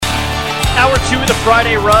Hour 2 of the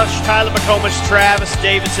Friday Rush. Tyler McComas, Travis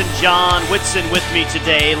Davidson, John Whitson with me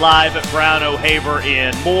today, live at Brown O'Haver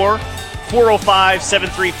in Moore.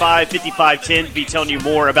 405-735-5510. Be telling you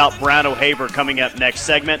more about Brown O'Haver coming up next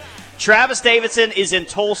segment. Travis Davidson is in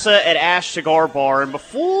Tulsa at Ash Cigar Bar. And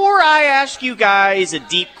before I ask you guys a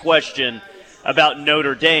deep question about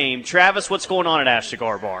Notre Dame, Travis, what's going on at Ash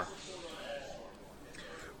Cigar Bar?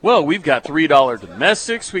 Well, we've got $3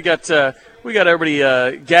 domestics. We got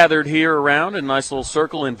everybody gathered here around in a nice little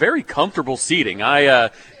circle in very comfortable seating.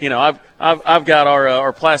 I've got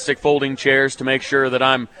our plastic folding chairs to make sure that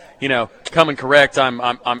I'm, coming correct. I'm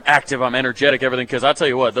active. I'm energetic. Everything. Because I tell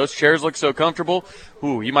you what, those chairs look so comfortable.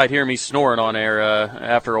 Ooh, you might hear me snoring on air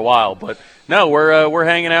after a while. But no, we're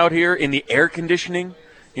hanging out here in the air conditioning.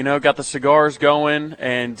 Got the cigars going,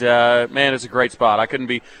 and man, it's a great spot. I couldn't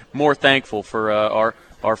be more thankful for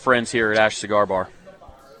our friends here at Ash Cigar Bar.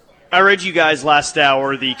 I read you guys last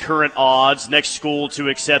hour the current odds, next school to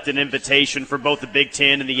accept an invitation for both the Big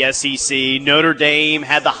Ten and the SEC. Notre Dame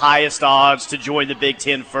had the highest odds to join the Big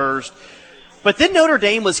Ten first. But then Notre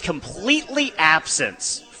Dame was completely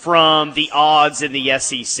absent from the odds in the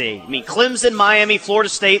SEC. I mean, Clemson, Miami, Florida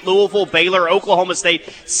State, Louisville, Baylor, Oklahoma State,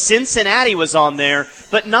 Cincinnati was on there,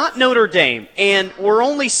 but not Notre Dame. And we're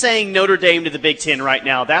only saying Notre Dame to the Big Ten right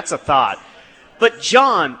now. That's a thought. But,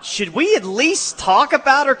 John, should we at least talk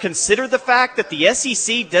about or consider the fact that the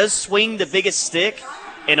SEC does swing the biggest stick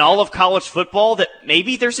in all of college football, that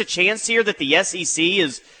maybe there's a chance here that the SEC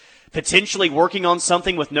is potentially working on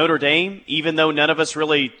something with Notre Dame, even though none of us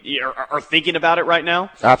really are thinking about it right now?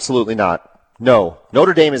 Absolutely not. No.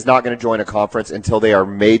 Notre Dame is not going to join a conference until they are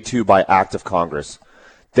made to by act of Congress.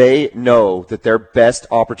 They know that their best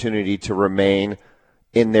opportunity to remain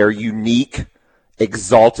in their unique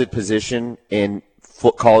exalted position in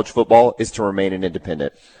college football is to remain an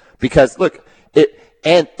independent. Because, look,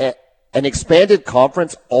 an expanded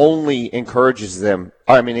conference only encourages them,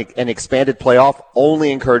 an expanded playoff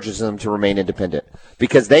only encourages them to remain independent.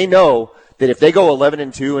 Because they know that if they go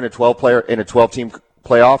 11-2 in a 12-team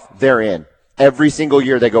playoff, they're in. Every single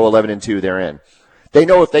year they go 11-2, they're in. They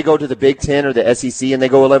know if they go to the Big Ten or the SEC and they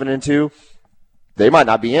go 11-2, they might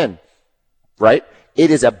not be in, right? It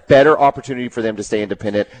is a better opportunity for them to stay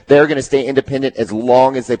independent. They're going to stay independent as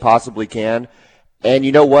long as they possibly can. And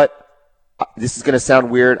you know what? This is going to sound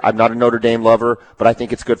weird. I'm not a Notre Dame lover, but I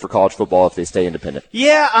think it's good for college football if they stay independent.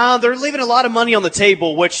 Yeah, they're leaving a lot of money on the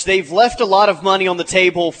table, which they've left a lot of money on the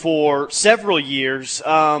table for several years.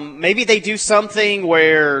 Maybe they do something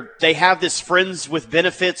where they have this friends with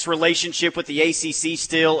benefits relationship with the ACC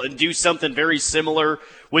still and do something very similar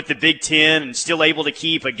with the Big Ten and still able to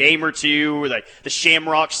keep a game or two, or the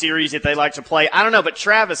Shamrock series that they like to play. I don't know, but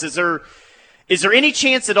Travis, is there any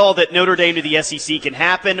chance at all that Notre Dame to the SEC can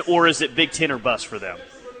happen, or is it Big Ten or bust for them?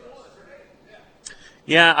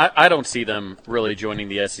 Yeah, I don't see them really joining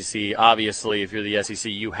the SEC. Obviously, if you're the SEC,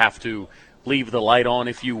 you have to leave the light on,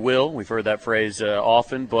 if you will. We've heard that phrase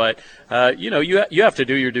often, but you have to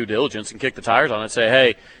do your due diligence and kick the tires on it. Say,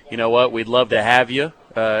 hey, you know what? We'd love to have you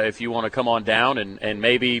if you want to come on down, and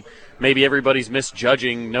maybe everybody's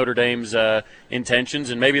misjudging Notre Dame's intentions,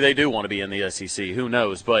 and maybe they do want to be in the SEC. Who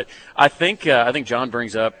knows? But I think John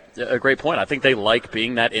brings up a great point. I think they like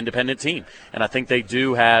being that independent team, and I think they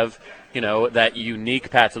do have that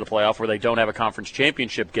unique path to the playoff where they don't have a conference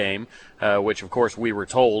championship game, which, of course, we were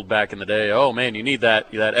told back in the day, oh, man, you need that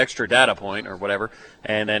extra data point or whatever,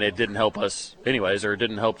 and then it didn't help us anyways, or it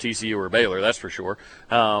didn't help TCU or Baylor, that's for sure.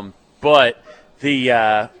 But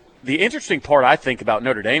the interesting part, I think, about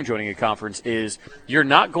Notre Dame joining a conference is you're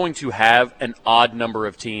not going to have an odd number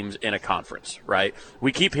of teams in a conference, right?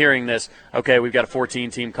 We keep hearing this, okay, we've got a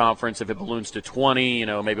 14-team conference. If it balloons to 20,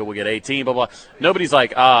 maybe we'll get 18, blah, blah. Nobody's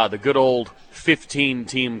like, the good old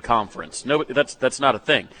 15-team conference. Nobody, that's not a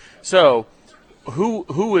thing. So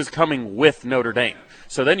who is coming with Notre Dame?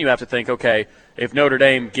 So then you have to think, okay, if Notre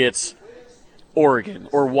Dame gets Oregon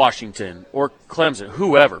or Washington or Clemson,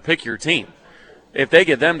 whoever, pick your team. If they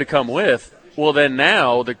get them to come with, well, then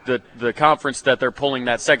now the conference that they're pulling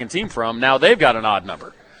that second team from, now they've got an odd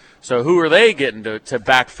number. So who are they getting to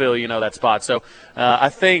backfill, that spot? So I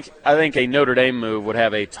think a Notre Dame move would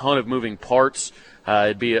have a ton of moving parts.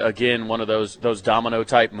 It'd be, again, one of those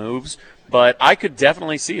domino-type moves. But I could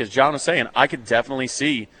definitely see, as John was saying,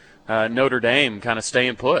 Notre Dame kind of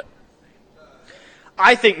staying put.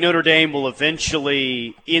 I think Notre Dame will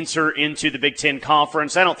eventually enter into the Big Ten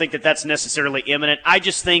Conference. I don't think that that's necessarily imminent. I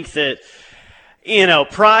just think that,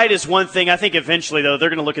 pride is one thing. I think eventually, though, they're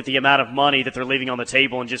going to look at the amount of money that they're leaving on the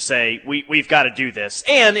table and just say, we've got to do this.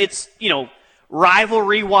 And it's,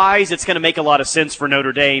 rivalry-wise, it's going to make a lot of sense for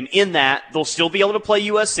Notre Dame in that they'll still be able to play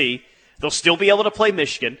USC. They'll still be able to play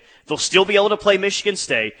Michigan. They'll still be able to play Michigan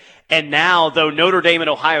State. And now, though Notre Dame and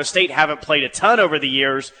Ohio State haven't played a ton over the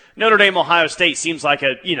years, Notre Dame-Ohio State seems like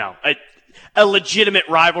a legitimate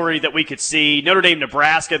rivalry that we could see. Notre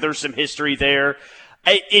Dame-Nebraska, there's some history there.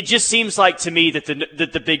 It just seems like to me that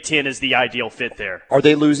the Big Ten is the ideal fit there. Are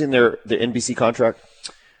they losing the NBC contract?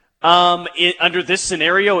 Under this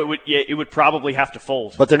scenario, it would probably have to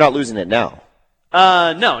fold. But they're not losing it now.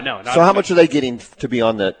 No. So how much are they getting to be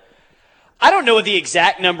on the? I don't know the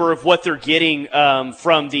exact number of what they're getting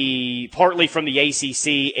partly from the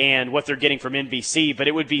ACC and what they're getting from NBC, but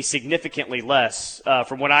it would be significantly less,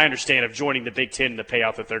 from what I understand, of joining the Big Ten and the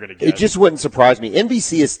payout that they're going to get. It just wouldn't surprise me.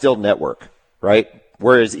 NBC is still network, right?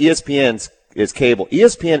 Whereas ESPN is cable.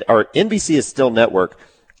 NBC is still network.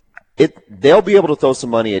 They'll be able to throw some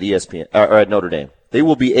money at ESPN or at Notre Dame. They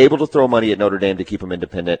will be able to throw money at Notre Dame to keep them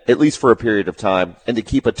independent, at least for a period of time, and to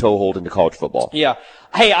keep a toehold into college football. Yeah.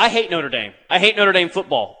 Hey, I hate Notre Dame. I hate Notre Dame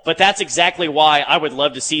football, but that's exactly why I would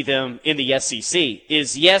love to see them in the SEC.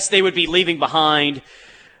 Yes, they would be leaving behind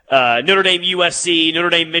Notre Dame USC, Notre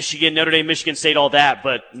Dame Michigan, Notre Dame Michigan State, all that,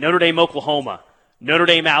 but Notre Dame Oklahoma, Notre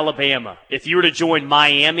Dame Alabama. If you were to join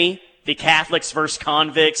Miami, the Catholics versus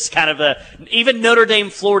convicts, even Notre Dame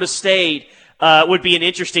Florida State would be an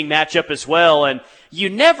interesting matchup as well. And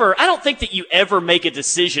I don't think that you ever make a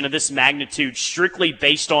decision of this magnitude strictly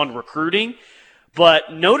based on recruiting,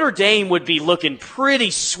 but Notre Dame would be looking pretty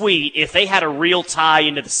sweet if they had a real tie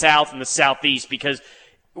into the South and the Southeast, because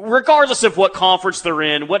regardless of what conference they're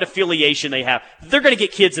in, what affiliation they have, they're going to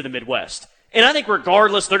get kids in the Midwest. And I think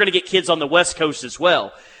regardless, they're going to get kids on the West Coast as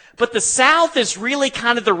well. But the South is really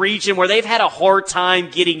kind of the region where they've had a hard time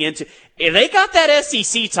getting into. If they got that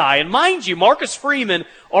SEC tie, and mind you, Marcus Freeman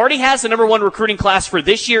already has the number one recruiting class for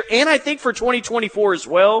this year, and I think for 2024 as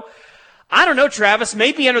well. I don't know, Travis.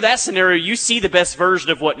 Maybe under that scenario, you see the best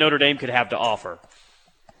version of what Notre Dame could have to offer.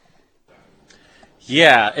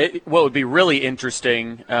 Yeah, what would be really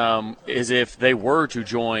interesting is if they were to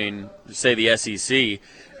join, say, the SEC,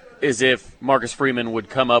 is if Marcus Freeman would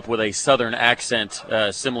come up with a Southern accent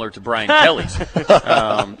similar to Brian Kelly's.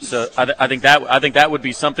 So I think that would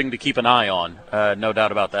be something to keep an eye on. No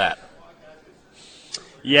doubt about that.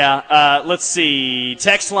 Yeah, let's see.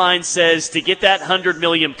 Text line says to get that $100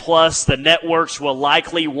 million plus, the networks will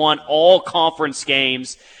likely want all conference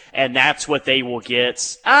games, and that's what they will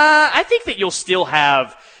get. I think that you'll still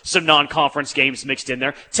have some non-conference games mixed in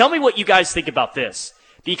there. Tell me what you guys think about this.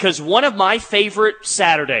 Because one of my favorite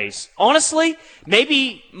Saturdays, honestly,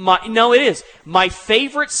 it is. My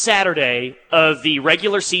favorite Saturday of the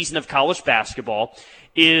regular season of college basketball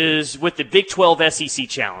is with the Big 12 SEC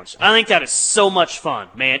Challenge. I think that is so much fun,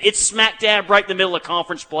 man. It's smack dab right in the middle of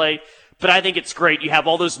conference play, but I think it's great. You have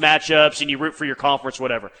all those matchups and you root for your conference,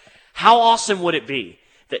 whatever. How awesome would it be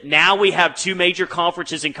that now we have two major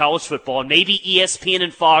conferences in college football, and maybe ESPN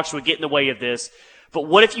and Fox would get in the way of this. But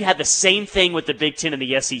what if you had the same thing with the Big Ten and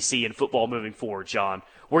the SEC in football moving forward, John,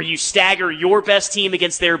 where you stagger your best team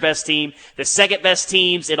against their best team, the second best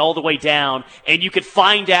teams, and all the way down, and you could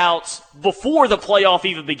find out before the playoff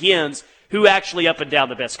even begins who actually up and down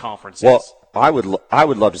the best conference is? Well, I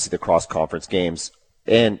would love to see the cross-conference games.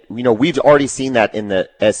 And, we've already seen that in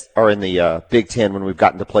the Big Ten when we've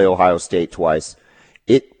gotten to play Ohio State twice.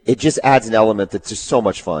 It just adds an element that's just so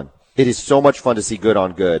much fun. It is so much fun to see good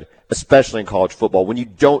on good, especially in college football, when you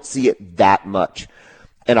don't see it that much.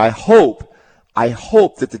 And I hope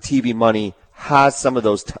that the TV money has some of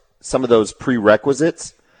those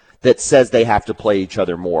prerequisites that says they have to play each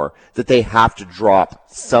other more, that they have to drop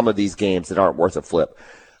some of these games that aren't worth a flip.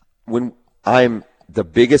 When I'm the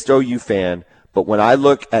biggest OU fan, but when I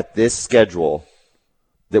look at this schedule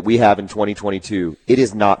that we have in 2022, it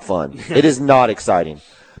is not fun. It is not exciting.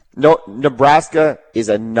 No, Nebraska is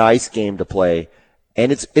a nice game to play,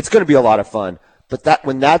 and it's going to be a lot of fun. But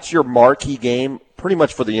when that's your marquee game, pretty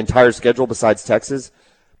much for the entire schedule besides Texas,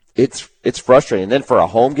 it's frustrating. And then for a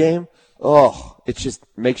home game, it just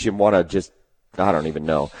makes you want to I don't even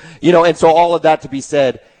know. And so all of that to be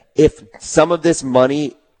said, if some of this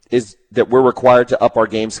money is that we're required to up our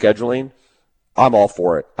game scheduling, I'm all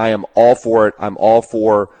for it. I am all for it. I'm all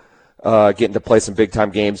for getting to play some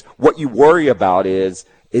big-time games. What you worry about is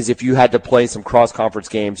if you had to play some cross-conference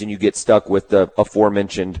games and you get stuck with the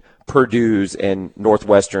aforementioned Purdue's and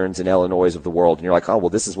Northwesterns and Illinois of the world, and you're like, oh, well,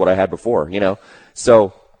 this is what I had before,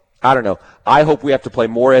 So, I don't know. I hope we have to play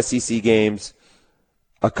more SEC games,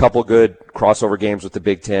 a couple good crossover games with the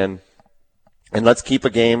Big Ten, And let's keep a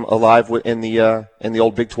game alive in the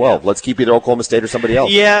old Big 12. Let's keep either Oklahoma State or somebody else.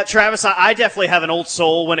 Yeah, Travis, I definitely have an old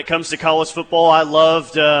soul when it comes to college football. I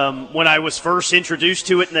loved when I was first introduced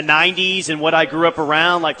to it in the 90s and what I grew up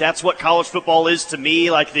around. Like, that's what college football is to me,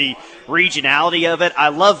 like the regionality of it. I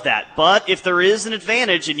love that. But if there is an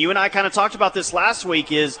advantage, and you and I kind of talked about this last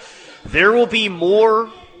week, is there will be more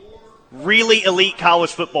really elite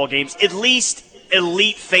college football games, at least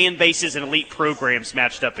elite fan bases and elite programs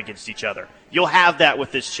matched up against each other. You'll have that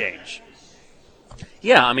with this change.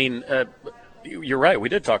 Yeah, I mean, you're right. We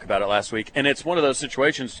did talk about it last week, and it's one of those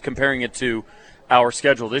situations, comparing it to our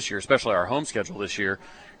schedule this year, especially our home schedule this year.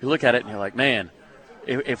 You look at it and you're like, man,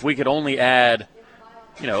 if we could only add,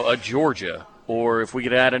 a Georgia, or if we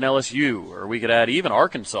could add an LSU, or we could add even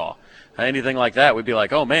Arkansas, anything like that, we'd be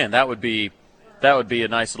like, oh man, that would be a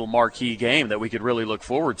nice little marquee game that we could really look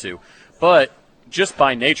forward to. But just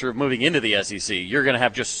by nature of moving into the SEC, you're going to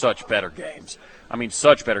have just such better games. I mean,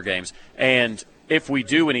 such better games. And if we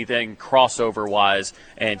do anything crossover-wise,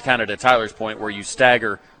 and kind of to Tyler's point, where you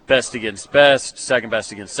stagger best against best, second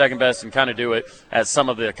best against second best, and kind of do it as some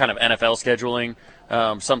of the kind of NFL scheduling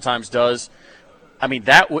sometimes does, I mean,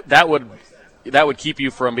 that would keep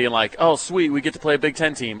you from being like, oh, sweet, we get to play a Big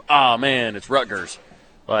Ten team. Oh, man, it's Rutgers.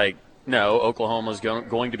 Like, no, Oklahoma's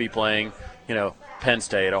going to be playing, Penn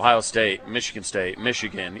State, Ohio State, Michigan,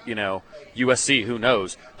 USC, who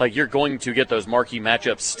knows? Like, you're going to get those marquee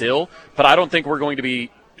matchups still, but I don't think we're going to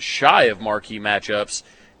be shy of marquee matchups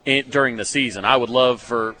during the season. I would love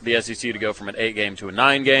for the SEC to go from an 8-game to a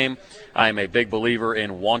 9-game. I am a big believer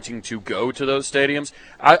in wanting to go to those stadiums.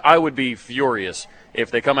 I would be furious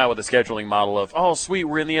if they come out with a scheduling model of, oh, sweet,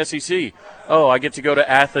 we're in the SEC. Oh, I get to go to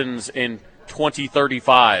Athens in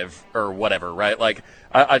 2035 or whatever, right? Like,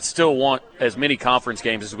 I'd still want as many conference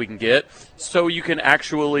games as we can get so you can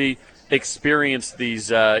actually experience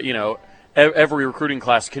these, every recruiting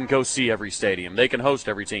class can go see every stadium. They can host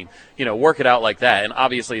every team, work it out like that. And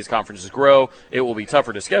obviously as conferences grow, it will be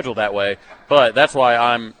tougher to schedule that way. But that's why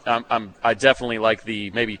I definitely like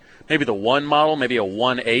the maybe the 1 model, maybe a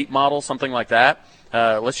 1-8 model, something like that.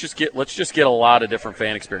 Let's just get a lot of different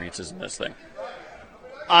fan experiences in this thing.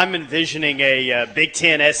 I'm envisioning a Big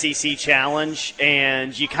Ten SEC challenge,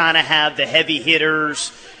 and you kind of have the heavy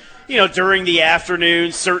hitters, during the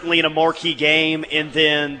afternoon, certainly in a marquee game, and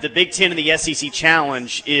then the Big Ten and the SEC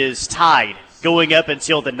challenge is tied going up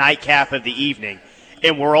until the nightcap of the evening.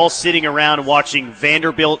 And we're all sitting around watching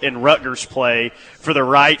Vanderbilt and Rutgers play for the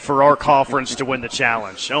right for our conference to win the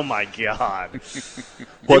challenge. Oh my God! It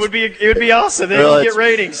would be awesome. Then you get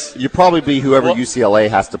ratings. You probably be whoever UCLA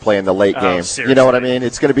has to play in the late game. Seriously. You know what I mean?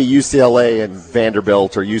 It's going to be UCLA and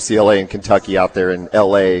Vanderbilt, or UCLA and Kentucky out there in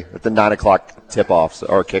LA at the 9:00 tip-offs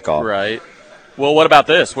or kickoff. Right. Well, what about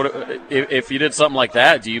this? What if you did something like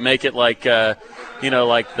that? Do you make it like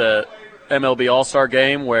like the MLB All-Star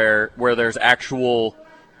Game where there's actual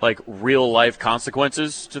like real life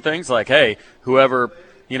consequences to things? Like, hey, whoever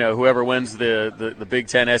wins the Big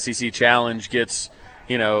Ten SEC challenge gets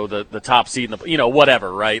the top seed in the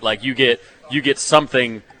whatever, right? Like you get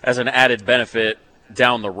something as an added benefit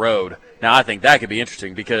down the road. Now I think that could be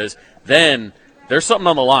interesting because then there's something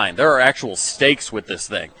on the line. There are actual stakes with this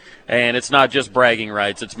thing, and it's not just bragging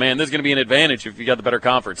rights. It's, man, there's going to be an advantage if you got the better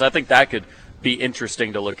conference. I think that could be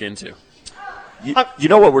interesting to look into. You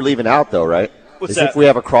know what we're leaving out, though, right? What's that? If we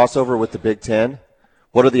have a crossover with the Big Ten,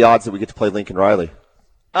 what are the odds that we get to play Lincoln Riley?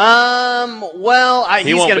 Well,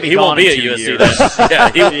 he's going to be gone at in 2 USC years.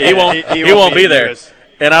 Then. Yeah, he won't be there.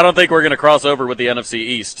 And I don't think we're going to cross over with the NFC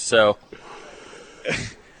East. So,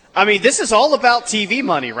 I mean, this is all about TV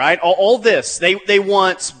money, right? All this. They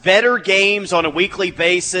want better games on a weekly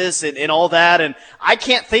basis and all that. And I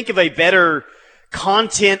can't think of a better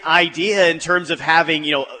content idea in terms of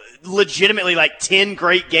having, legitimately like 10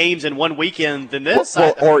 great games in one weekend than this.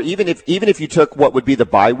 Or even if you took what would be the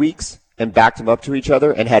bye weeks and backed them up to each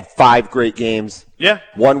other and had 5 great games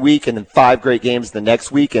one week and then 5 great games the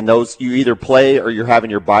next week, and those you either play or you're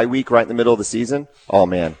having your bye week right in the middle of the season. Oh,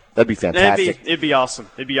 man, that'd be fantastic. It'd be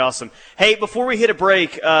awesome. Hey, before we hit a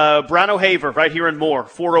break, Brian O'Haver right here in Moore,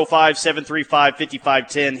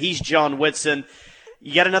 405-735-5510. He's John Whitson.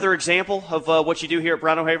 You got another example of what you do here at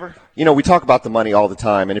Brown O'Haver? We talk about the money all the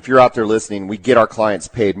time, and if you're out there listening, we get our clients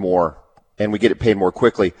paid more, and we get it paid more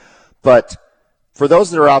quickly. But for those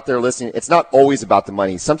that are out there listening, it's not always about the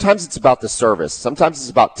money. Sometimes it's about the service. Sometimes it's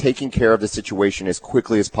about taking care of the situation as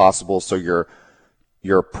quickly as possible so your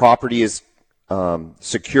property is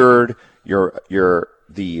secured,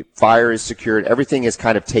 the fire is secured, everything is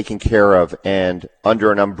kind of taken care of and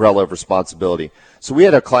under an umbrella of responsibility. So we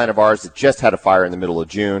had a client of ours that just had a fire in the middle of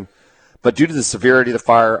June, But due to the severity of the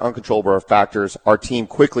fire, uncontrollable factors, our team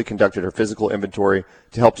quickly conducted her physical inventory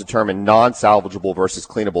to help determine non-salvageable versus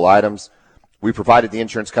cleanable items. We provided the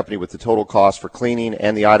insurance company with the total cost for cleaning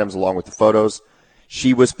and the items along with the photos.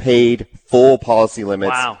 She was paid full policy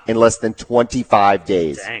limits in less than 25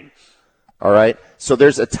 days. Dang. All right? So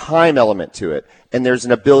there's a time element to it, and there's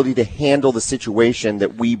an ability to handle the situation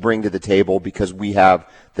that we bring to the table because we have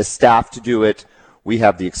the staff to do it, we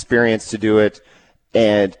have the experience to do it,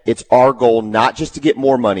 and it's our goal not just to get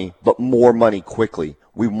more money, but more money quickly.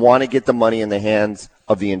 We want to get the money in the hands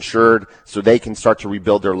of the insured so they can start to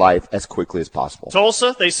rebuild their life as quickly as possible.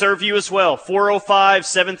 Tulsa, they serve you as well.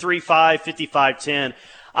 405-735-5510.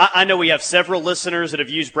 I know we have several listeners that have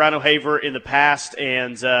used Brown O'Haver in the past,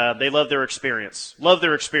 and they love their experience.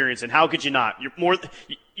 And how could you not?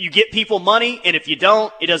 You get people money, and if you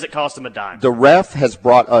don't, it doesn't cost them a dime. The Ref has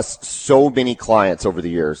brought us so many clients over the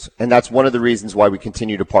years, and that's one of the reasons why we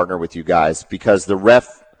continue to partner with you guys, because the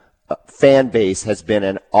Ref fan base has been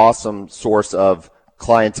an awesome source of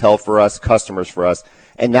clientele for us, customers for us.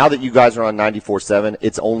 And now that you guys are on 94.7,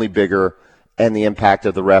 it's only bigger, and the impact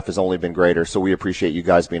of the Ref has only been greater. So we appreciate you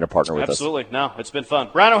guys being a partner with us. Absolutely. No, it's been fun.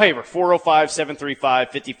 Brown O'Haver,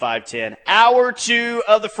 405-735-5510. Hour 2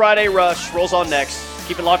 of the Friday Rush rolls on next.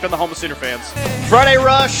 Keep it locked on the Home of Sooner Fans. Friday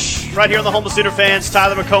Rush, right here on the Home of Sooner Fans.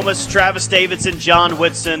 Tyler McComas, Travis Davidson, John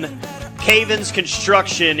Whitson. Cavens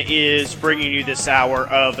Construction is bringing you this hour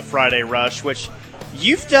of the Friday Rush, which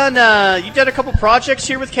you've done a couple projects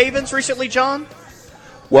here with Cavens recently, John?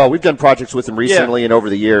 Well, we've done projects with them recently and over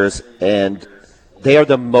the years, and they are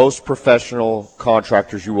the most professional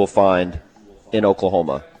contractors you will find in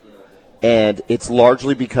Oklahoma. And it's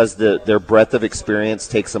largely because their breadth of experience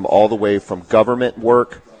takes them all the way from government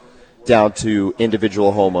work down to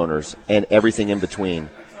individual homeowners and everything in between.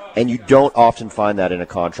 And you don't often find that in a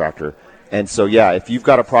contractor. And so, yeah, if you've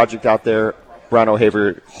got a project out there, Brown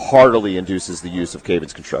O'Haver heartily induces the use of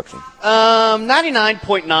Cavens Construction.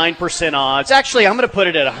 99.9% odds. Actually, I'm going to put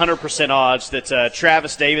it at 100% odds that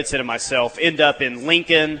Travis Davidson and myself end up in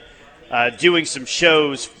Lincoln doing some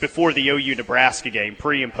shows before the OU Nebraska game,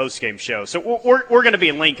 pre- and post-game show. So we're going to be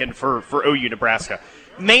in Lincoln for OU Nebraska.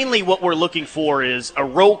 Mainly what we're looking for is a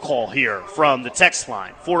roll call here from the text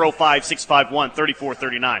line,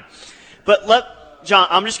 405-651-3439. But John,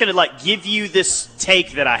 I'm just going to give you this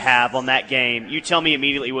take that I have on that game. You tell me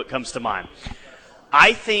immediately what comes to mind.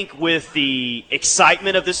 I think with the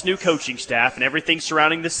excitement of this new coaching staff and everything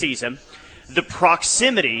surrounding the season, the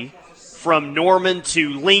proximity from Norman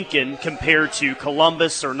to Lincoln compared to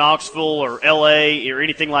Columbus or Knoxville or L.A. or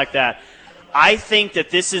anything like that, I think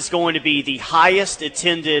that this is going to be the highest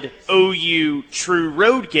attended OU true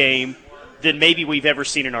road game than maybe we've ever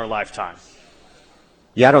seen in our lifetime.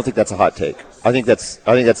 Yeah, I don't think that's a hot take. I think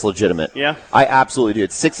that's legitimate. Yeah? I absolutely do.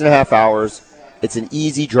 It's 6.5 hours. It's an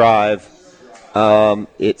easy drive.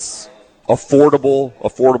 It's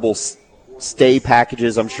affordable stay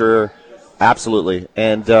packages, I'm sure. Absolutely.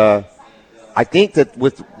 And I think that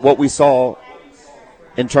with what we saw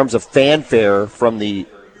in terms of fanfare from the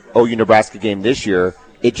OU Nebraska game this year,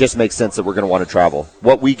 it just makes sense that we're going to want to travel.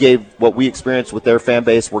 What we experienced with their fan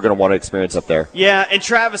base, we're going to want to experience up there. Yeah, and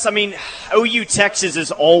Travis, OU Texas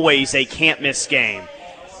is always a can't-miss game.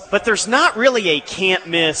 But there's not really a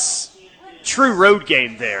can't-miss true road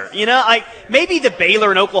game there. Maybe the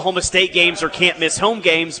Baylor and Oklahoma State games are can't-miss home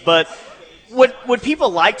games, but would people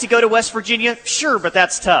like to go to West Virginia? Sure, but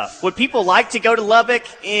that's tough. Would people like to go to Lubbock?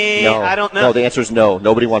 No. I don't know. No, the answer is no.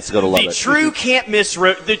 Nobody wants to go to Lubbock.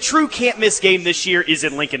 The true can't-miss game this year is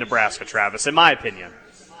in Lincoln, Nebraska, Travis, in my opinion.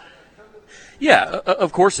 Yeah,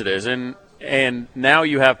 of course it is. And now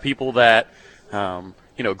you have people that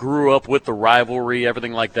grew up with the rivalry,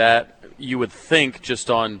 everything like that. You would think,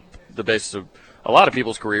 just on the basis of a lot of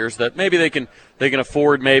people's careers, that maybe they can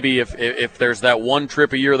afford, maybe if there's that one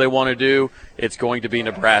trip a year they want to do, it's going to be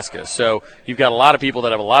Nebraska. So you've got a lot of people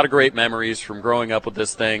that have a lot of great memories from growing up with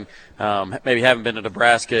this thing, maybe haven't been to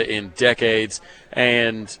Nebraska in decades,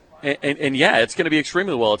 and yeah, it's going to be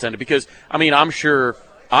extremely well attended because, I'm sure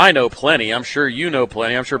I know plenty, I'm sure you know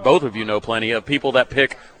plenty, I'm sure both of you know plenty of people that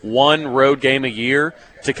pick one road game a year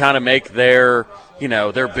to kind of make their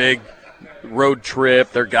big road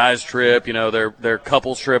trip, their guys trip, their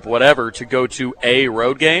couples trip, whatever, to go to a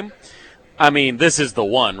road game. This is the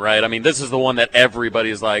one, right? This is the one that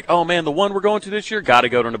everybody's like, oh man, the one we're going to this year, got to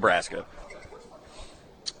go to Nebraska.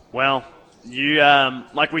 Well, you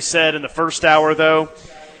like we said in the first hour, though,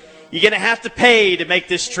 you're going to have to pay to make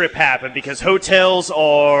this trip happen because hotels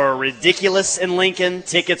are ridiculous in Lincoln,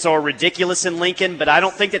 tickets are ridiculous in Lincoln, but I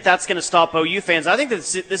don't think that that's going to stop OU fans. I think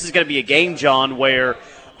that this is going to be a game, John, where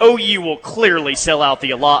OU will clearly sell out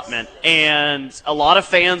the allotment, and a lot of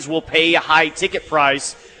fans will pay a high ticket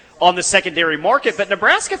price on the secondary market, but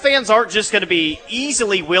Nebraska fans aren't just going to be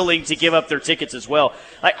easily willing to give up their tickets as well.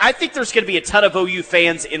 I think there's going to be a ton of OU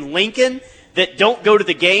fans in Lincoln that don't go to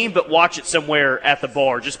the game but watch it somewhere at the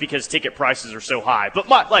bar just because ticket prices are so high. But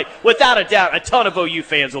without a doubt, a ton of OU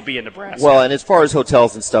fans will be in Nebraska. Well, and as far as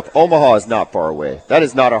hotels and stuff, Omaha is not far away. That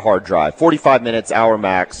is not a hard drive. 45 minutes, hour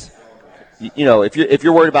max. You know, if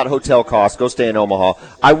you're worried about hotel costs, go stay in Omaha.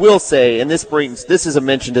 I will say, and this is a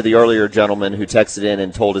mention to the earlier gentleman who texted in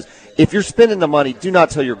and told us, if you're spending the money, do not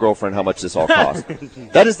tell your girlfriend how much this all costs.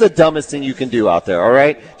 That is the dumbest thing you can do out there, all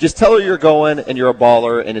right? Just tell her you're going and you're a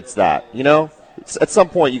baller, and it's that, you know? At some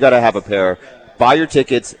point, you got to have a pair. Buy your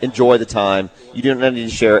tickets, enjoy the time. You don't need to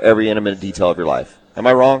share every intimate detail of your life. Am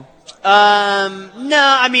I wrong?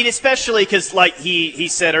 No, I mean, especially because, like he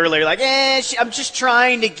said earlier, like, I'm just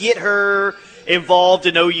trying to get her involved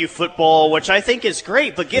in OU football, which I think is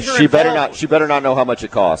great, but get her involved. She better not know how much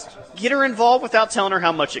it costs. Get her involved without telling her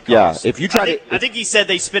how much it costs. Yeah, if you I think he said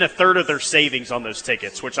they spent a third of their savings on those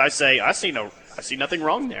tickets, which I see nothing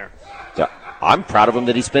wrong there. Yeah, I'm proud of him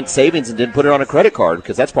that he spent savings and didn't put it on a credit card,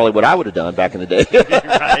 because that's probably what I would have done back in the day.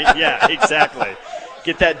 Right? Yeah, exactly.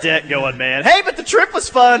 Get that debt going, man. Hey, but the trip was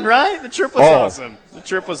fun, right? The trip was awesome. The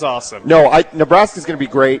trip was awesome. No, Nebraska's going to be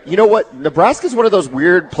great. You know what? Nebraska's one of those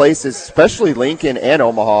weird places, especially Lincoln and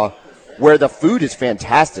Omaha, where the food is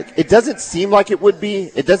fantastic. It doesn't seem like it would be.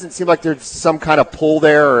 It doesn't seem like there's some kind of pull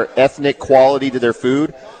there or ethnic quality to their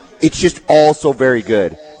food. It's just also very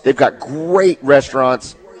good. They've got great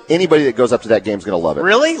restaurants. Anybody that goes up to that game is going to love it.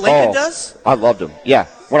 Really? Lincoln does? I loved them. Yeah.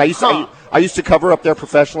 When I used to cover up there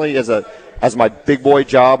professionally as my big boy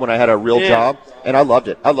job when I had a real job, and I loved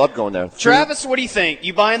it. I loved going there. Travis, what do you think?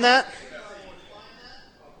 You buying that?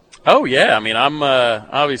 Oh, yeah. I mean, I'm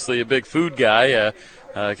obviously a big food guy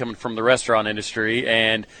coming from the restaurant industry.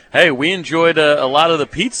 And, hey, we enjoyed a lot of the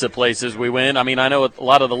pizza places we went. I mean, I know a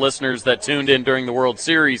lot of the listeners that tuned in during the World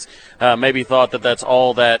Series maybe thought that that's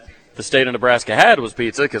all that the state of Nebraska had was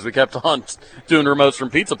pizza, because we kept on doing remotes from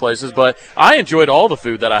pizza places. But I enjoyed all the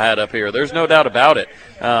food that I had up here. There's no doubt about it.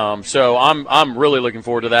 So I'm really looking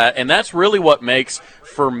forward to that. And that's really what makes,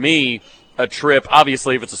 for me, a trip.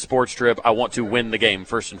 Obviously, if it's a sports trip, I want to win the game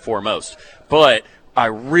first and foremost. But I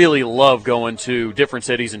really love going to different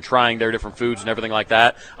cities and trying their different foods and everything like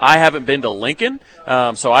that. I haven't been to Lincoln,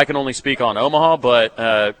 so I can only speak on Omaha. But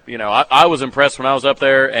I was impressed when I was up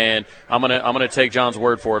there, and I'm gonna take John's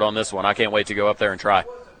word for it on this one. I can't wait to go up there and try.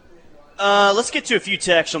 Let's get to a few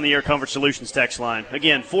texts on the Air Comfort Solutions text line.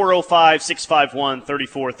 Again,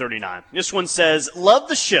 405-651-3439. This one says, "Love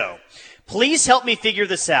the show. Please help me figure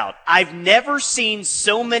this out. I've never seen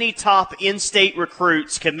so many top in-state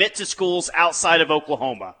recruits commit to schools outside of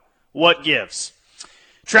Oklahoma. What gives?"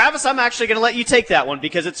 Travis, I'm actually going to let you take that one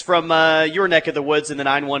because it's from your neck of the woods in the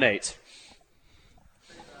 918.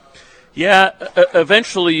 Yeah,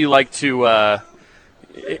 eventually you like to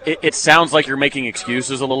it sounds like you're making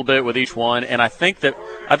excuses a little bit with each one, and I think that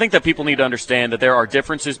people need to understand that there are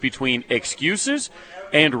differences between excuses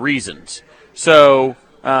and reasons. So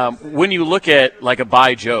when you look at like a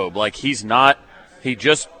Bai Jobe, like he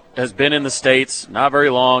just has been in the States not very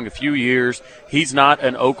long, a few years. He's not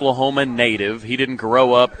an Oklahoma native. He didn't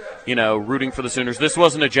grow up, rooting for the Sooners. This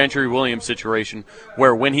wasn't a Gentry Williams situation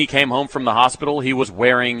where when he came home from the hospital, he was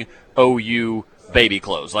wearing OU baby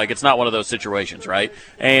clothes. Like, it's not one of those situations, right?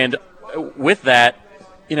 And with that,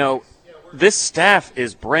 this staff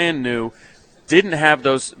is brand new, didn't have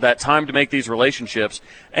that time to make these relationships,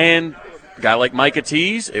 and a guy like Micah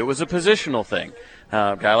Tease, it was a positional thing.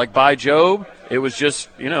 A guy like Bai Jobe, it was just,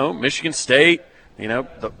 Michigan State,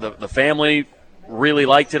 the family really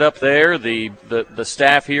liked it up there. The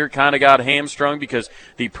staff here kind of got hamstrung because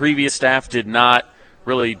the previous staff did not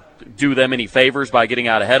really do them any favors by getting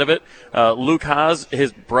out ahead of it. Luke Haas,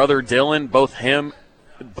 his brother Dylan, both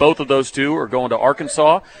of those two are going to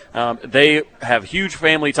Arkansas. They have huge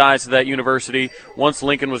family ties to that university. Once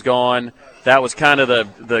Lincoln was gone, that was kind of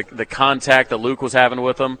the contact that Luke was having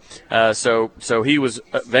with them. So he was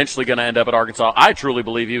eventually going to end up at Arkansas. I truly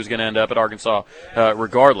believe he was going to end up at Arkansas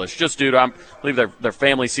regardless, just due to, I believe, their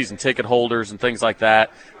family season ticket holders and things like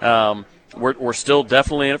that. We're still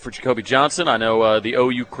definitely in it for Jacoby Johnson. I know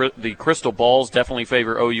the Crystal Balls definitely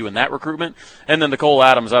favor OU in that recruitment. And then the Cole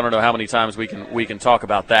Adams, I don't know how many times we can talk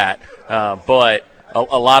about that. But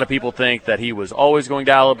a lot of people think that he was always going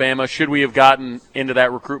to Alabama. Should we have gotten into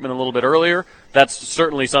that recruitment a little bit earlier? That's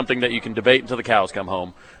certainly something that you can debate until the cows come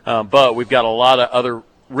home. But we've got a lot of other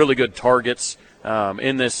really good targets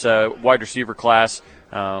in this wide receiver class.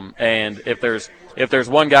 And if there's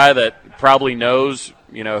one guy that probably knows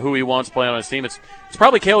who he wants playing on his team, it's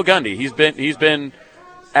probably Cale Gundy. He's been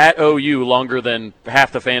at OU longer than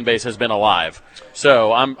half the fan base has been alive.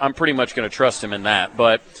 So I'm pretty much going to trust him in that.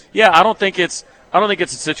 But yeah, I don't think it's a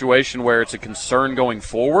situation where it's a concern going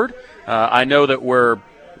forward. I know that we're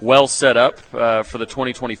well set up for the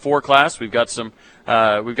 2024 class. We've got some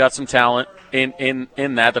talent in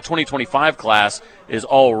that. The 2025 class is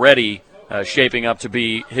already shaping up to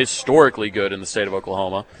be historically good in the state of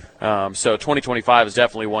Oklahoma. So 2025 is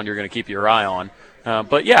definitely one you're going to keep your eye on.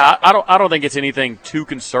 But yeah, I don't think it's anything too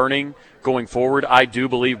concerning going forward. I do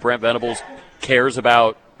believe Brent Venables cares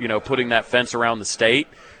about putting that fence around the state.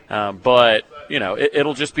 But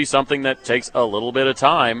it'll just be something that takes a little bit of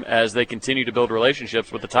time as they continue to build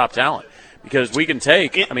relationships with the top talent. Because we can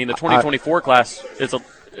take, the 2024 class is a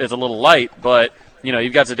little light, but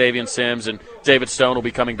you've got Zadavian Sims and David Stone will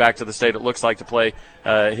be coming back to the state. It looks like to play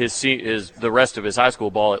the rest of his high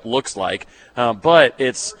school ball. It looks like, but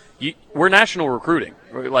we're national recruiting.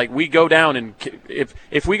 Like we go down and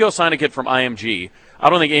if we go sign a kid from IMG, I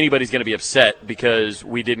don't think anybody's going to be upset because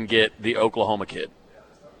we didn't get the Oklahoma kid.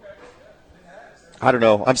 I don't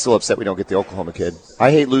know. I'm still upset we don't get the Oklahoma kid.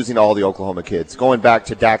 I hate losing all the Oklahoma kids. Going back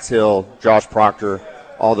to Dax Hill, Josh Proctor,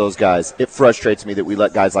 all those guys, it frustrates me that we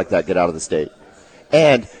let guys like that get out of the state.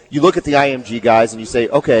 And you look at the IMG guys and you say,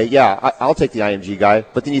 okay, yeah, I'll take the IMG guy.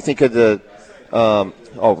 But then you think of the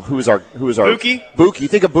who is our Buki? Buki. You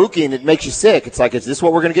think of Buki and it makes you sick. It's like, is this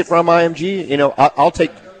what we're going to get from IMG? I'll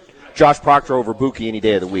take Josh Proctor over Buki any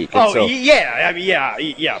day of the week. And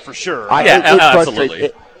yeah, for sure.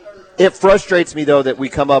 Absolutely. It frustrates me, though, that we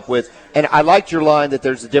come up with – and I liked your line that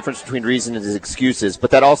there's a difference between reason and excuses, but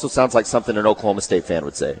that also sounds like something an Oklahoma State fan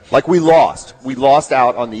would say. Like, we lost. We lost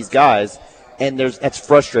out on these guys, and that's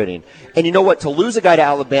frustrating. And you know what? To lose a guy to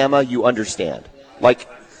Alabama, you understand. Like,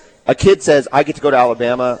 a kid says, I get to go to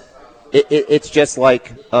Alabama. It's just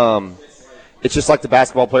like the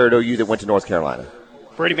basketball player at OU that went to North Carolina.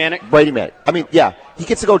 Brady Manick. I mean, yeah, he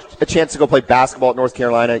gets a chance to go play basketball at North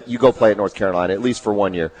Carolina. You go play at North Carolina, at least for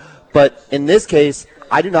 1 year. But in this case,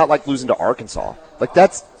 I do not like losing to Arkansas.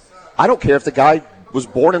 I don't care if the guy was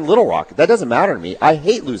born in Little Rock. That doesn't matter to me. I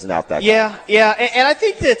hate losing out that guy. Yeah. And I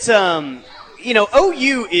think that,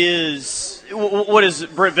 OU is, what does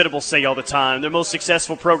Brent Venables say all the time? Their most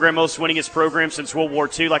successful program, most winningest program since World War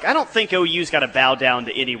II. I don't think OU's got to bow down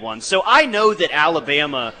to anyone. So I know that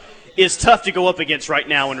Alabama is tough to go up against right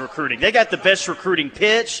now in recruiting. They got the best recruiting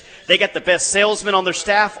pitch. They got the best salesmen on their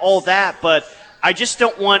staff, all that. But I just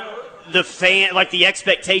don't want the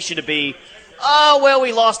expectation to be,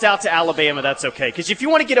 we lost out to Alabama, that's okay. Because if you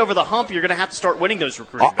want to get over the hump, you're going to have to start winning those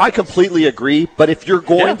recruiting matches. I completely agree, but if you're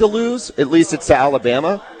going to lose, at least it's to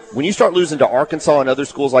Alabama. When you start losing to Arkansas and other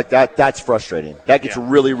schools like that, that's frustrating. That gets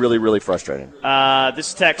really, really, really frustrating.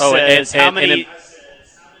 This text says, how many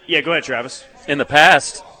 – yeah, go ahead, Travis. In the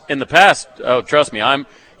past, trust me, I'm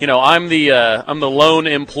the lone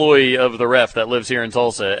employee of the Ref that lives here in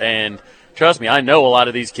Tulsa, and trust me, I know a lot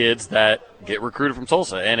of these kids that get recruited from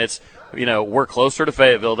Tulsa, and it's, we're closer to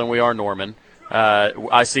Fayetteville than we are Norman.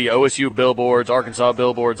 I see OSU billboards, Arkansas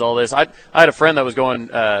billboards, all this. I had a friend that was going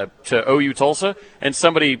to OU Tulsa, and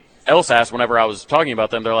somebody else asked whenever I was talking about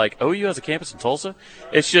them, they're like, OU has a campus in Tulsa?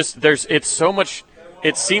 It's just, it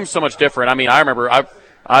seems so much different. I mean, I remember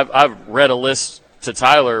I've read a list to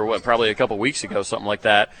Tyler, probably a couple weeks ago, something like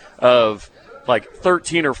that, of like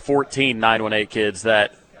 13 or 14 918 kids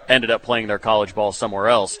that ended up playing their college ball somewhere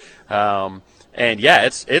else. And yeah,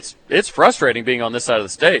 it's frustrating being on this side of the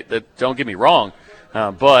state. Don't get me wrong,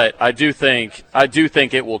 but I do think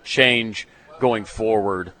it will change going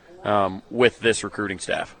forward with this recruiting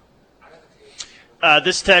staff.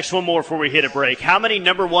 This text, one more before we hit a break. How many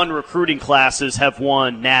number one recruiting classes have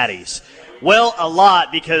won natties? Well, a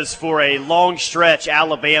lot, because for a long stretch,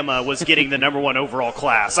 Alabama was getting the number one overall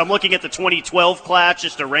class. I'm looking at the 2012 class,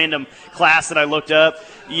 just a random class that I looked up.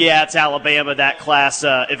 Yeah, it's Alabama. That class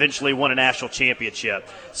eventually won a national championship.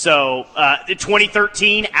 So in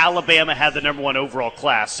 2013, Alabama had the number one overall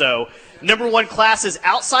class. So number one classes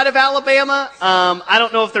outside of Alabama, I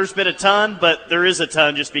don't know if there's been a ton, but there is a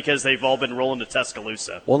ton just because they've all been rolling to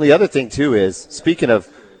Tuscaloosa. Well, the other thing, too, is, speaking of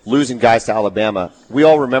losing guys to Alabama, we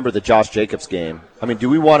all remember the Josh Jacobs game. I mean, do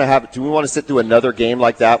we want to sit through another game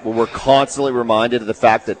like that where we're constantly reminded of the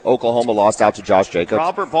fact that Oklahoma lost out to Josh Jacobs?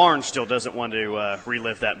 Robert Barnes still doesn't want to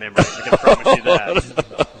relive that memory. I can promise you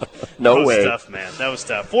that. No way. That was tough, man. That was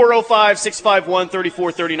tough.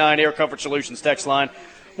 405-651-3439, Air Comfort Solutions text line.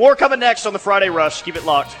 More coming next on the Friday Rush. Keep it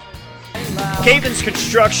locked. Cavens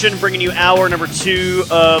Construction bringing you hour number 2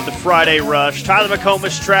 of the Friday Rush. Tyler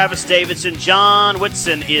McComas, Travis Davidson, John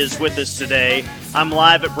Whitson is with us today. I'm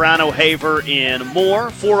live at Brown O'Haver in Moore,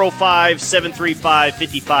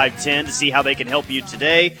 405-735-5510 to see how they can help you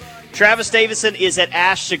today. Travis Davidson is at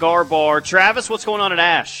Ash Cigar Bar. Travis, what's going on at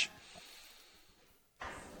Ash?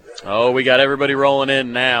 Oh, we got everybody rolling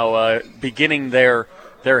in now, beginning their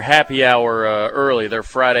happy hour early, their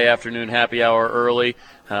Friday afternoon happy hour early.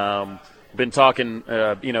 Been talking,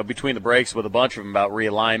 between the breaks with a bunch of them about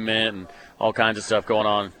realignment and all kinds of stuff going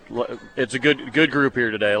on. It's a good group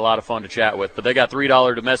here today. A lot of fun to chat with. But they got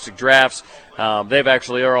 $3 domestic drafts. They've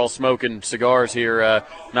actually are all smoking cigars here,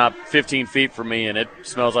 not 15 feet from me, and it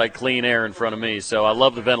smells like clean air in front of me. So I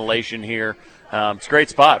love the ventilation here. It's a great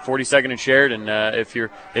spot, 42nd and Sheridan. If you're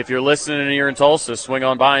listening and you're in Tulsa, swing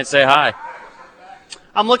on by and say hi.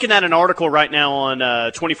 I'm looking at an article right now on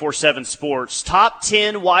 24/7 Sports. Top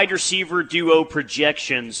 10 wide receiver duo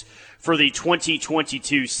projections for the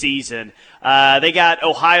 2022 season. They got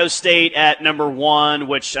Ohio State at number 1,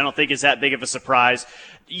 which I don't think is that big of a surprise.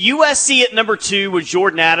 USC at number 2 with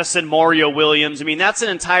Jordan Addison, Mario Williams. I mean, that's an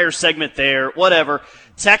entire segment there. Whatever.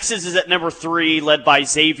 Texas is at number 3, led by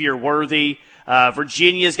Xavier Worthy.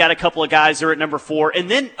 Virginia's got a couple of guys there at number 4, and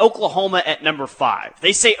then Oklahoma at number 5.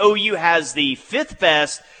 They say OU has the 5th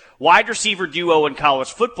best wide receiver duo in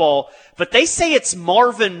college football, but they say it's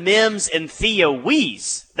Marvin Mims and Theo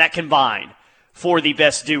Wease that combine for the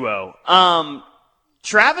best duo.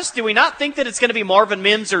 Travis, do we not think that it's going to be Marvin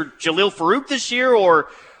Mims or Jalil Farouk this year, or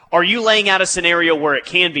are you laying out a scenario where it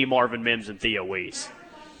can be Marvin Mims and Theo Wease?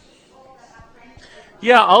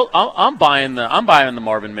 Yeah, I'm buying the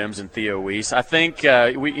Marvin Mims and Theo Wease. I think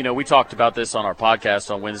we talked about this on our podcast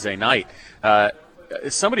on Wednesday night.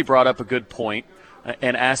 Somebody brought up a good point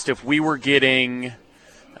and asked if we were getting.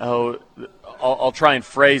 I'll try and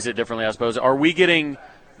phrase it differently, I suppose. Are we getting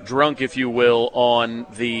drunk, if you will, on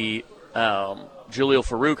the Jalil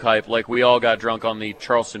Farouk hype like we all got drunk on the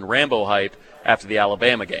Charleston Rambo hype after the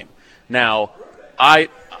Alabama game? Now,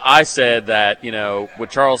 I said that, with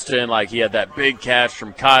Charleston, like he had that big catch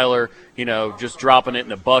from Kyler, just dropping it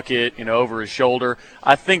in a bucket, over his shoulder.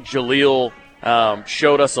 I think Jalil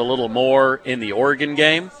showed us a little more in the Oregon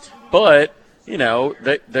game, but,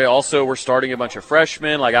 they also were starting a bunch of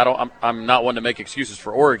freshmen. Like I'm not one to make excuses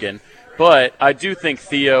for Oregon, but I do think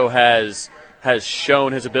Theo has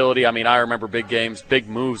shown his ability. I mean, I remember big games, big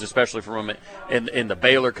moves, especially from him in the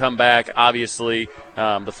Baylor comeback. Obviously,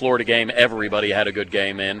 the Florida game, everybody had a good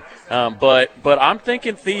game in. But I'm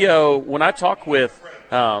thinking Theo, when I talk with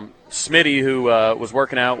Smitty, who was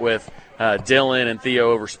working out with Dylan and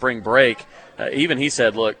Theo over spring break, even he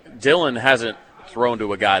said, look, Dylan hasn't thrown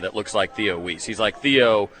to a guy that looks like Theo Wease. He's like,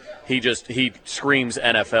 Theo, he screams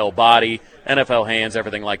NFL body, NFL hands,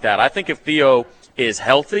 everything like that. I think if Theo is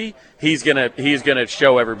healthy, he's gonna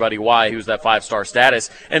show everybody why he was that 5-star status.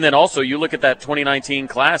 And then also you look at that 2019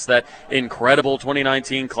 class, that incredible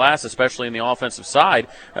 2019 class, especially in the offensive side.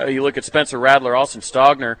 You look at Spencer Rattler, Austin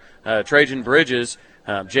Stogner, Trajan Bridges,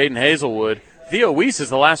 Jaden Hazelwood. Theo Wease is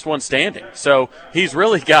the last one standing. So he's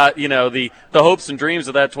really got, the hopes and dreams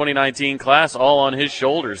of that 2019 class all on his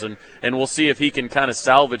shoulders, and we'll see if he can kind of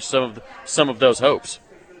salvage some of those hopes.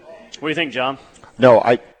 What do you think, John? No,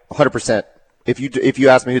 100%. If you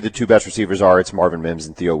ask me who the 2 best receivers are, it's Marvin Mims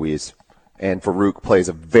and Theo Wease. And Farouk plays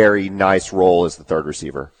a very nice role as the 3rd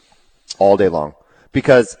receiver all day long.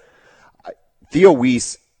 Because Theo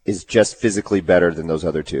Wease is just physically better than those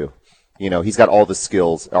other 2. He's got all the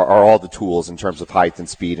skills, or all the tools in terms of height and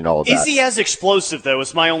speed and all of that. Is he as explosive, though,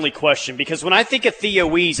 is my only question. Because when I think of Theo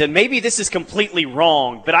Wease, and maybe this is completely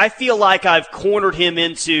wrong, but I feel like I've cornered him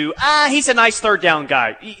into, he's a nice 3rd down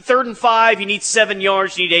guy. 3rd and 5, you need 7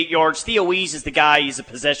 yards, you need 8 yards. Theo Wease is the guy, he's a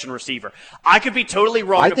possession receiver. I could be totally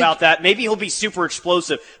wrong about that. Maybe he'll be super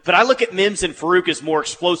explosive. But I look at Mims and Farouk as more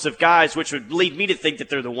explosive guys, which would lead me to think that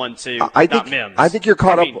they're the 1-2, not Mims. I think you're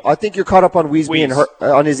caught up on Wease being hurt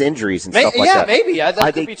on his injuries and stuff like that. Maybe.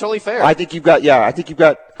 That could be totally fair. I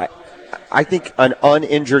think an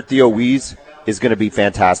uninjured Theo Wease is going to be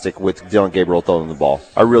fantastic with Dylan Gabriel throwing the ball.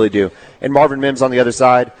 I really do. And Marvin Mims on the other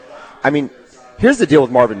side. I mean, here's the deal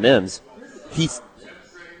with Marvin Mims. He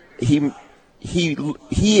is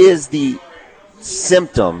the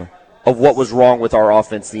symptom of what was wrong with our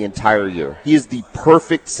offense the entire year. He is the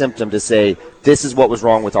perfect symptom to say this is what was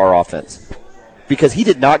wrong with our offense. Because he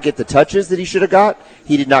did not get the touches that he should have got.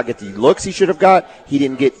 He did not get the looks he should have got. He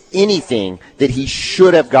didn't get anything that he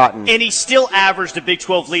should have gotten. And he still averaged a Big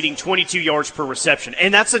 12 leading 22 yards per reception.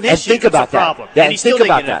 And that's an issue. And think about that. Problem. Yeah, and he still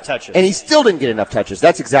didn't get enough touches. And he still didn't get enough touches.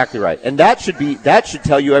 That's exactly right. And that should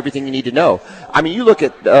tell you everything you need to know. I mean, you look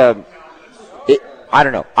at I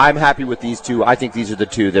don't know. I'm happy with these two. I think these are the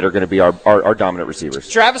two that are going to be our dominant receivers.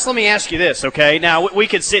 Travis, let me ask you this, okay? Now, we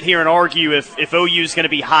could sit here and argue if OU is going to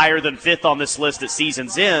be higher than 5th on this list at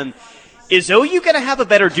season's end. Is OU going to have a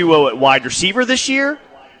better duo at wide receiver this year,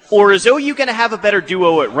 or is OU going to have a better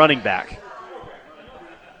duo at running back?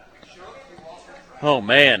 Oh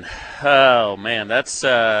man, that's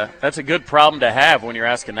a good problem to have when you're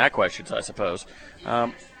asking that question, I suppose.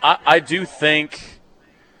 I do think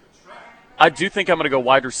I'm going to go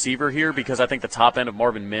wide receiver here because I think the top end of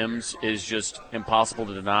Marvin Mims is just impossible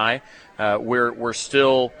to deny. We're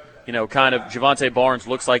still, kind of Javonte Barnes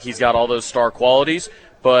looks like he's got all those star qualities,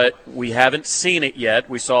 but we haven't seen it yet.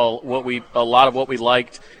 We saw a lot of what we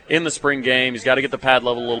liked in the spring game. He's got to get the pad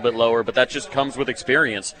level a little bit lower, but that just comes with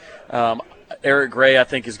experience. Eric Gray, I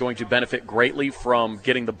think, is going to benefit greatly from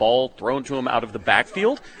getting the ball thrown to him out of the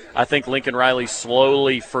backfield. I think Lincoln Riley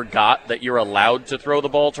slowly forgot that you're allowed to throw the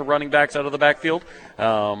ball to running backs out of the backfield.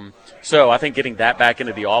 So I think getting that back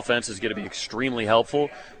into the offense is going to be extremely helpful.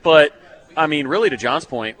 But, I mean, really to John's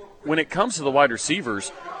point, when it comes to the wide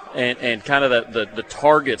receivers and kind of the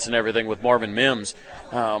targets and everything with Marvin Mims,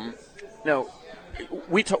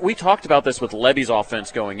 we talked about this with Levy's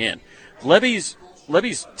offense going in. Levy's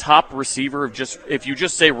top receiver if you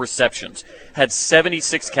just say receptions, had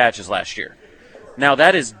 76 catches last year. Now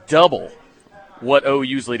that is double what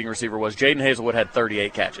OU's leading receiver was. Jaden Hazelwood had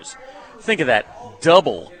 38 catches. Think of that,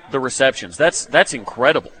 double the receptions. That's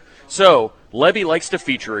incredible. So Levy likes to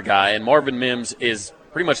feature a guy, and Marvin Mims is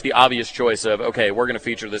pretty much the obvious choice of, okay, we're going to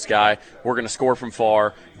feature this guy. We're going to score from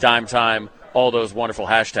far, dime time, all those wonderful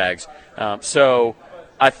hashtags. So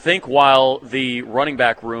I think while the running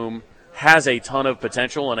back room has a ton of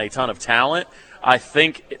potential and a ton of talent, I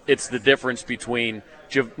think it's the difference between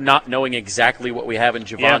not knowing exactly what we have in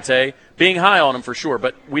Javonte, being high on him for sure,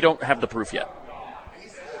 but we don't have the proof yet.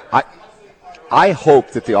 I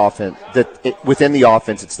hope that within the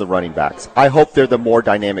offense it's the running backs. I hope they're the more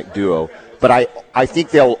dynamic duo, but I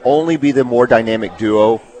think they'll only be the more dynamic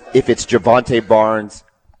duo if it's Javonte Barnes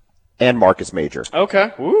and Marcus Major.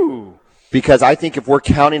 Okay. Ooh. Because I think if we're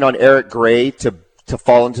counting on Eric Gray to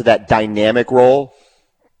fall into that dynamic role,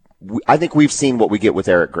 I think we've seen what we get with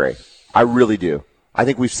Eric Gray. I really do. I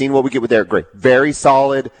think we've seen what we get with Eric Gray. Very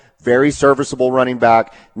solid, very serviceable running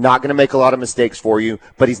back, not going to make a lot of mistakes for you,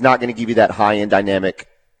 but he's not going to give you that high-end dynamic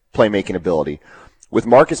playmaking ability. With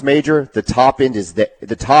Marcus Major, the top end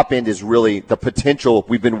is really the potential.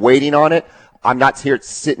 We've been waiting on it. I'm not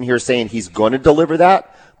sitting here saying he's going to deliver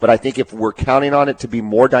that, but I think if we're counting on it to be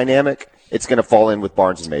more dynamic, it's going to fall in with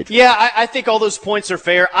Barnes and Major. Yeah, I think all those points are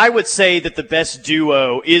fair. I would say that the best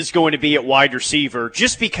duo is going to be at wide receiver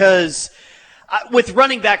just because with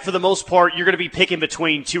running back, for the most part, you're going to be picking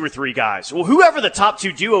between 2 or 3 guys. Well, whoever the top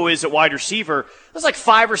 2 duo is at wide receiver, there's like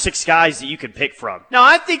 5 or 6 guys that you can pick from. Now,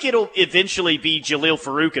 I think it'll eventually be Jalil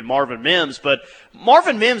Farouk and Marvin Mims, but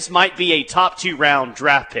Marvin Mims might be a top 2 round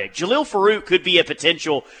draft pick. Jalil Farouk could be a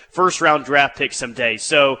potential first-round draft pick someday.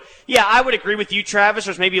 So, yeah, I would agree with you, Travis.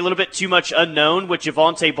 There's maybe a little bit too much unknown with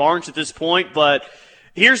Javonte Barnes at this point, but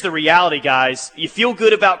here's the reality, guys. You feel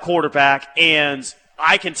good about quarterback, and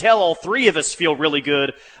I can tell all 3 of us feel really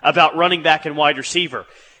good about running back and wide receiver.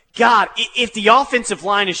 God, if the offensive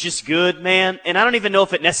line is just good, man, and I don't even know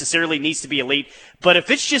if it necessarily needs to be elite, but if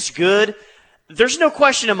it's just good, there's no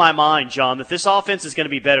question in my mind, John, that this offense is going to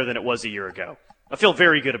be better than it was a year ago. I feel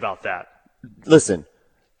very good about that. Listen,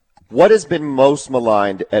 what has been most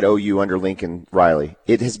maligned at OU under Lincoln Riley?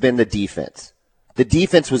 It has been the defense. The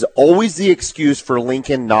defense was always the excuse for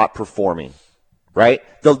Lincoln not performing. Right?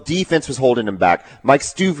 The defense was holding him back. Mike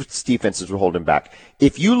Stoops' defenses were holding him back.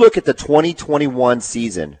 If you look at the 2021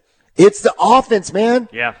 season, it's the offense, man.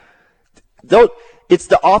 Yeah. It's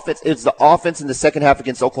the offense. It's the offense in the second half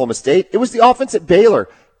against Oklahoma State. It was the offense at Baylor.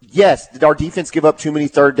 Yes, did our defense give up too many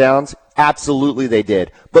third downs? Absolutely they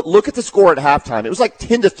did. But look at the score at halftime. It was like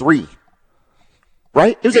 10-3.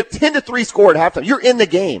 Right? It was a 10-3 score at halftime. You're in the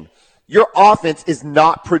game. Your offense is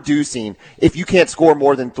not producing if you can't score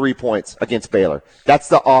more than 3 points against Baylor. That's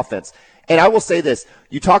the offense. And I will say this.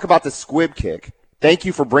 You talk about the squib kick. Thank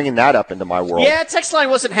you for bringing that up into my world. Yeah, text line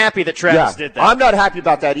wasn't happy that Travis did that. I'm not happy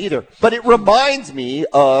about that either. But it reminds me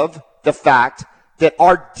of the fact that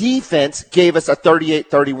our defense gave us a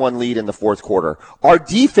 38-31 lead in the fourth quarter. Our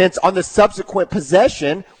defense on the subsequent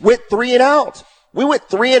possession went 3 and out. We went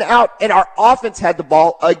 3 and out, and our offense had the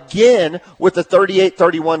ball again with a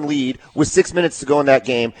 38-31 lead with 6 minutes to go in that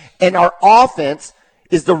game. And our offense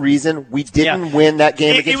is the reason we didn't win that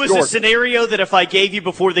game against Georgia. It was Georgia. a scenario that if I gave you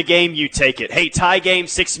before the game, you take it. Hey, tie game,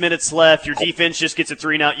 6 minutes left. Your defense just gets a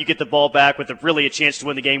 3-and-out. You get the ball back with really a chance to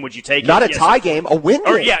win the game. Would you take it? Not a tie game, a win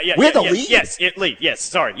game. We had the lead. Yes, lead. Yes,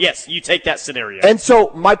 sorry. Yes, you take that scenario. And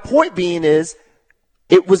so my point being is,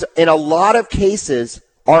 it was in a lot of cases,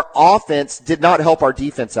 our offense did not help our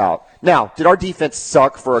defense out. Now, did our defense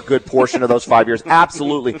suck for a good portion of those 5 years?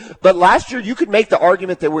 Absolutely. But last year, you could make the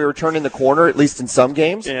argument that we were turning the corner, at least in some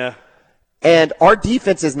games. Yeah. And our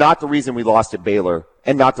defense is not the reason we lost at Baylor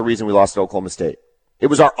and not the reason we lost at Oklahoma State. It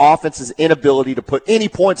was our offense's inability to put any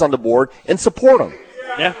points on the board and support them.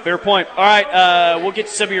 Yeah, fair point. All right, we'll get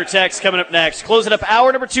to some of your texts coming up next. Closing up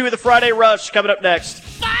hour number 2 of the Friday Rush coming up next.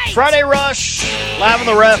 Fight! Friday Rush, live on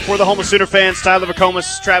the ref. We're the home of Sooner fans. Tyler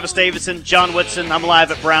McComas, Travis Davidson, John Whitson. I'm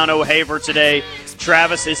live at Brown O'Haver today.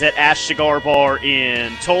 Travis is at Ash Cigar Bar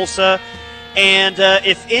in Tulsa. And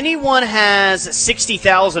if anyone has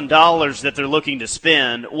 $60,000 that they're looking to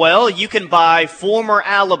spend, well, you can buy former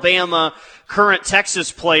Alabama, current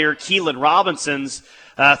Texas player Keelan Robinson's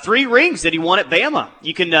 3 rings that he won at Bama.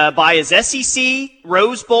 You can buy his SEC,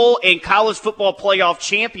 Rose Bowl, and College Football Playoff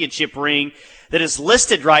Championship ring that is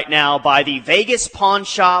listed right now by the Vegas Pawn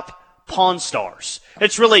Shop Pawn Stars.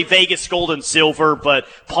 It's really Vegas Gold and Silver, but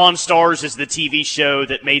Pawn Stars is the TV show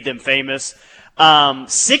that made them famous.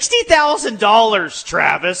 $60,000,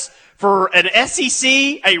 Travis, for an SEC,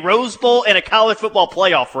 a Rose Bowl, and a College Football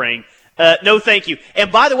Playoff ring. No, thank you.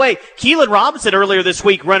 And by the way, Keelan Robinson earlier this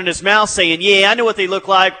week running his mouth saying, yeah, I know what they look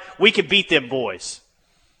like. We can beat them boys.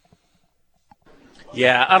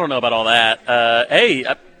 Yeah, I don't know about all that. Hey,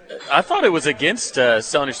 I thought it was against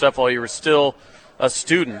selling your stuff while you were still a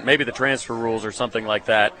student. Maybe the transfer rules or something like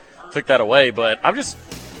that took that away. But I'm just –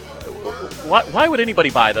 why would anybody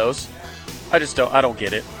buy those? I don't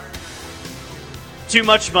get it. Too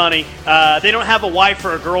much money. They don't have a wife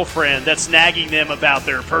or a girlfriend that's nagging them about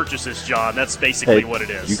their purchases, John. That's basically what it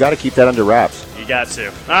is. You got to keep that under wraps. You got to.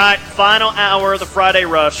 All right, final hour of the Friday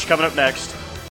Rush coming up next.